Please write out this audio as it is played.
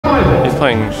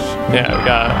playing. Yeah, we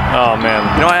got. Oh man.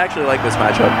 You know, I actually like this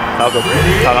matchup.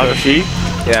 Falco Sheik?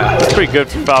 Yeah. It's pretty good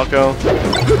for Falco.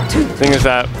 Thing is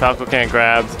that Falco can't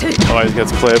grab, otherwise he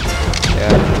gets clipped.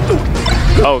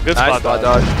 Yeah. Oh, good nice spot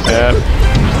dodge.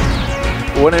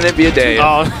 Yeah. Wouldn't it be a day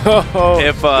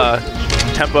if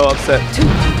Tempo upset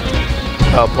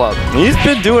Plup? He's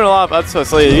been doing a lot of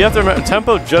upsets lately. You have to remember,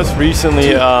 Tempo just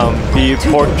recently beat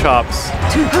Pork Chops.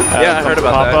 Yeah, I heard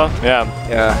about Papa. that.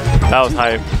 Yeah. That was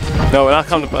hype. No, not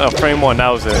come to frame 1. That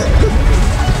was it.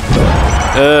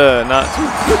 Not.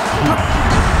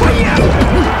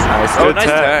 Nice. Oh, nice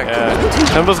tag. Yeah.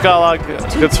 Tempo's got a lot of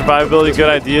good survivability, good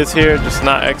ideas here, just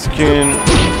not executing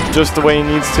just the way he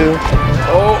needs to.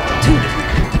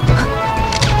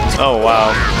 Oh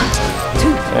wow.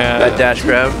 Yeah. That dash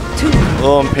grab. A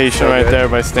little impatient right there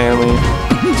by Stanley.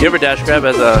 Do you ever dash grab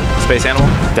as a space animal?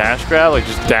 Dash grab? Like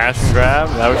just dash grab?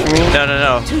 Is that what you mean?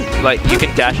 No. Like you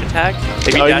can dash attack.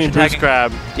 If you you dash mean attack boost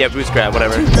grab? Yeah, boost grab,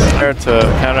 whatever. Air to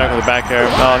counteract with a back air.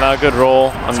 Oh, not a good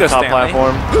roll on the top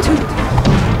platform.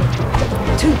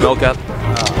 Milk up.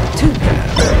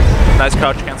 Nice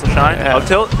crouch cancel shine. Yeah. Up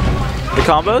tilt. The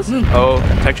combos. Oh,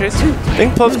 tech chase. I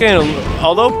think Plup's getting,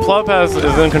 although Plup is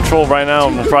in control right now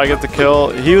and will probably get the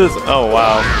kill, he was, oh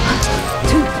wow.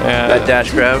 Yeah. That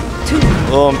dash grab. A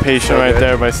little impatient right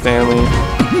there by Stanley.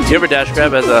 Do you ever dash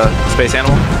grab as a space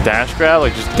animal? Dash grab?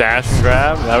 Like just dash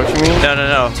grab? Is that what you mean?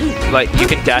 No. Like you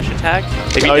can dash attack.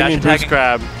 If you dash attack, boost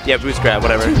grab? Yeah, boost grab,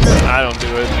 whatever. I don't do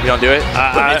it. You don't do it?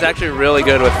 It's actually really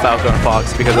good with Falco and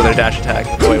Fox because of their dash attack,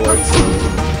 the way it works.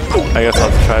 I guess I'll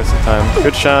have to try sometime.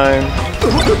 Good shine.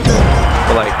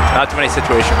 But like, not too many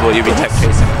situations will you be tech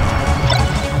chasing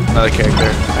another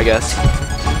character, I guess.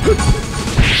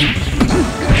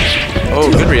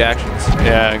 Oh, good reactions.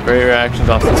 Yeah, great reactions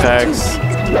off the techs.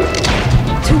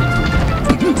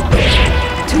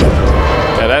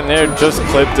 Yeah, that nair just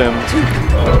clipped him.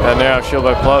 That nair out shield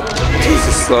by Plup. He's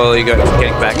just slowly getting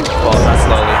back into Plup, not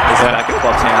slowly. He's back in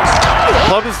Plup's hands.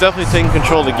 Plup is definitely taking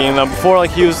control of the game now. Before,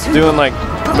 like, he was doing like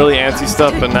really antsy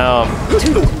stuff, but now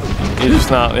he's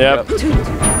just not. Yep.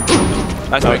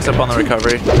 Nice mix up on the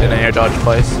recovery in an air dodge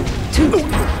place.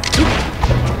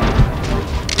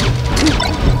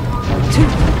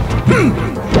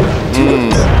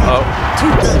 Oh,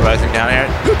 rising down air.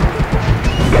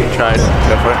 He tried.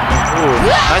 Go for it. Ooh,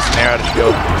 nice nair out of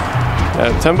shield.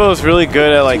 Yeah, Tempo is really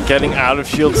good at like getting out of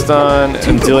shield stun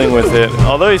and dealing with it.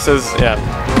 Although he says, yeah.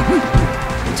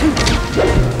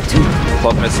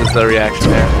 Plup misses the reaction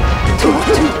there.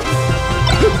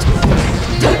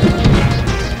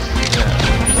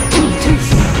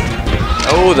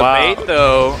 Oh, the bait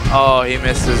though. Oh, he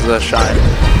misses the shine.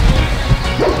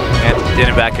 And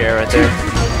didn't back air right there.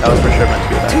 That was for sure meant to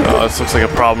be that. Oh, this looks like a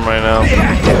problem right now.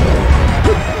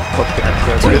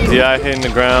 Good DI hitting the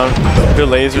ground. Good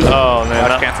lasers. Oh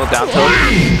man. Cancel down tilt.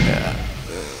 Yeah.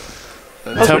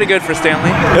 That was pretty good for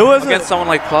Stanley. It was against someone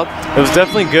like Plup. It was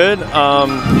definitely good.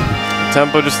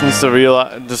 Tempo just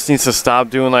needs to stop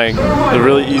doing like the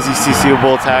really easy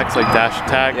CCable attacks like dash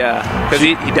attack. Yeah, because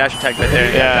he dash attacked right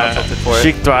there. Yeah,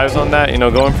 Sheik thrives on that. You know,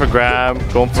 going for grab,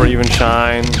 going for even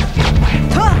shine,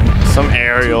 some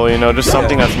aerial. You know, just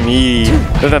something that's meaty.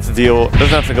 Doesn't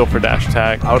have to go for dash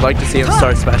attack. I would like to see him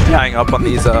start smash tying up on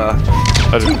these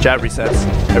jab resets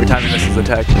every time he misses the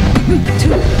tech.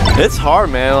 It's hard,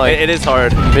 man. Like it is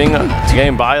hard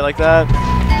getting by like that.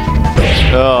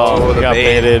 Oh, he got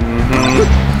baited.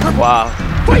 Wow.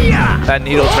 That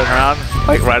needle turn around,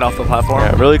 like right off the platform.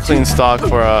 Yeah, really clean stock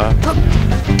for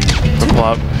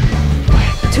Plup.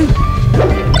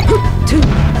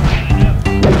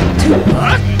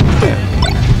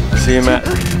 See him at.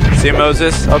 See him,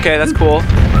 Moses. Okay, that's cool.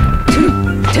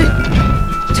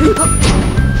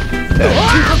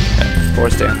 Poor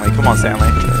Stanley. Come on, Stanley.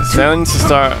 Stanley needs to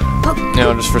start, you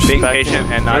know, just being patient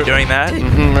and not doing that.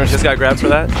 Just got grabbed for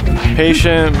that.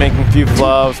 Patient, making a few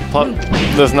flubs. Plup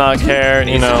does not care,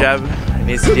 you know. Jab. He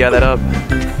needs to DI that up.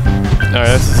 All right,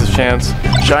 this is his chance.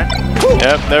 Shine.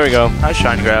 Yep, there we go. Nice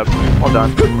shine grab. Well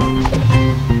done.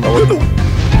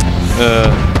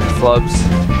 Flubs.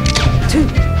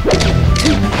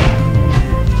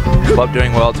 Plup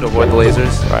doing well to avoid the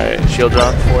lasers. Right. Shield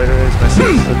drop. Voider is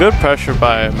missing. A good pressure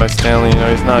by Stanley. You know,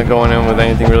 he's not going in with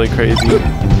anything really crazy.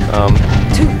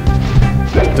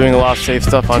 Doing a lot of safe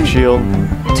stuff on shield.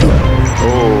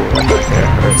 Oh, that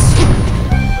hurts.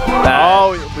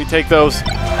 Oh, we take those.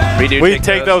 We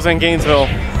take those in Gainesville.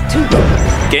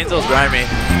 Gainesville's grimy.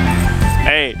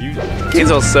 Hey,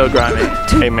 Gainesville's so grimy.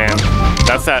 Hey man,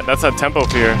 that's that tempo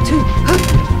fear.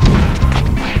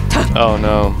 Oh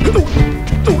no.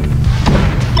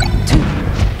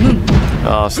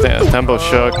 Oh, tempo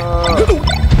shook.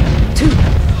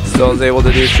 Still Still was able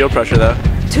to do shield pressure though.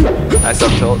 Nice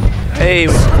up tilt. Hey,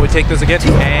 we take this again?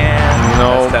 And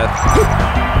no. That's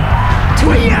death.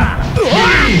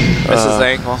 Misses the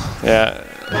angle. Yeah.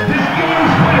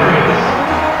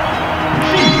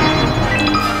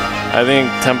 I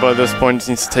think Tempo at this point just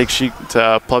needs to take Sheik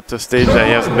to Plup to a stage that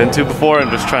he hasn't been to before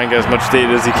and just try and get as much data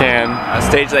as he can. A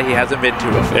stage that he hasn't been to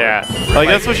before. Yeah. Like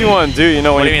that's what you want to do, you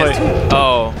know, when you play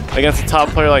against a top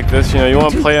player like this, you know, you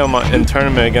want to play him in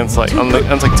tournament against like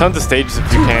tons of stages if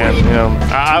you can, you know.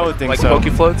 I would think like so. Like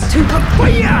Poke Floats?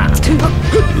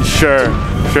 Sure,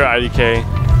 IDK.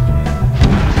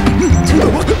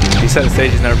 He said a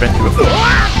stage he's never been to before.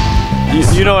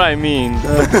 You know what I mean.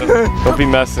 Don't be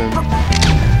messing.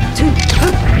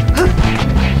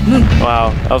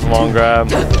 Wow, that was a long grab.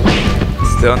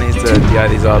 Still needs to DI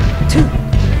these up.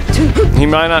 He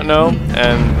might not know,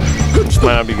 and just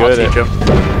might not be good at it.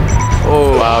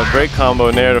 Oh wow, great combo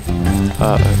nair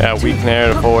to weak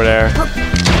nair to forward air.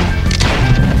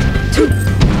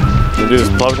 Dude, this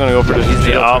Plup's gonna go for this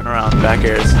turn around, back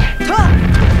airs.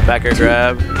 Back air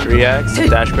grab, 3x,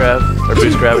 dash grab, or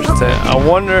boost grab I should say.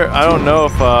 I don't know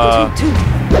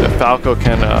if Falco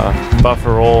can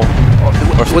buffer roll.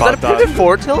 Was that a pivot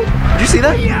forward tilt? Did you see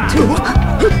that?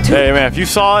 Hey man, if you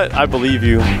saw it, I believe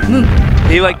you.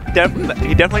 He like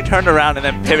he definitely turned around and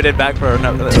then pivoted back for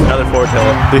another forward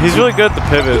tilt. Dude, he's really good at the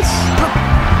pivots.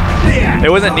 It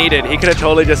wasn't needed. He could have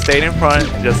totally just stayed in front,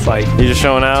 just like he's just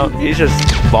showing out. He's just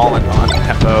balling on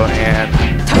Tempo, and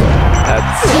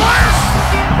that's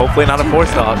hopefully not a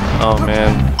 4-stock. Oh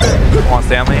man. Come on,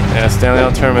 Stanley. Yeah, Stanley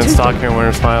on tournament stock here in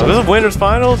winners finals. This is winners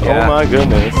finals? Yeah. Oh my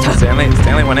goodness.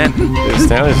 Stanley went in. Dude,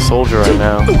 Stanley's a soldier right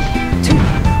now.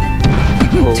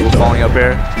 Oh, falling up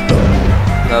air.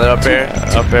 Another up air.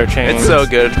 Up air chain. It's so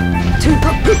good.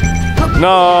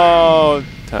 No.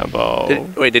 Tempo.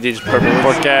 Did he just purple?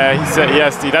 Okay, he said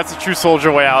yes, dude. That's a true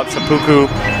soldier way out. Seppuku.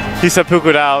 He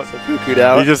seppuku'd out. Seppuku'd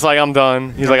out. He's just like, I'm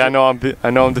done. He's like, I know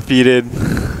I'm defeated.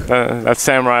 That's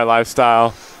samurai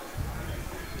lifestyle.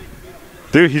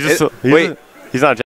 Dude, he's just he's not.